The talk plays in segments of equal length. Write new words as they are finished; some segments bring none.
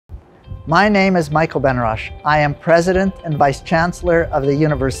My name is Michael Benarroch. I am President and Vice-Chancellor of the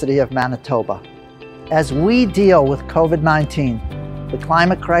University of Manitoba. As we deal with COVID-19, the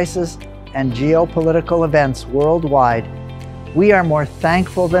climate crisis, and geopolitical events worldwide, we are more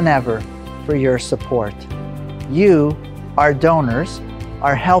thankful than ever for your support. You, our donors,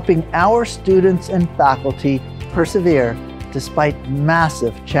 are helping our students and faculty persevere despite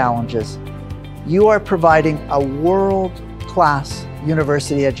massive challenges. You are providing a world-class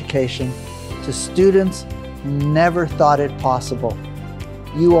university education to students who never thought it possible.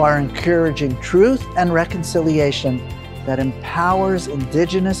 You are encouraging truth and reconciliation that empowers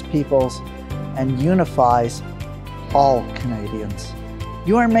Indigenous peoples and unifies all Canadians.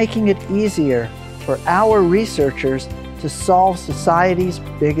 You are making it easier for our researchers to solve society's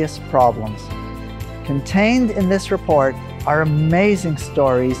biggest problems. Contained in this report are amazing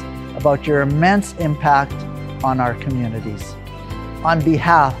stories about your immense impact on our communities. On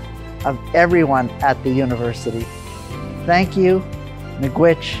behalf of everyone at the university, thank you,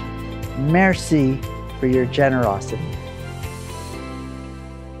 miigwech, merci for your generosity.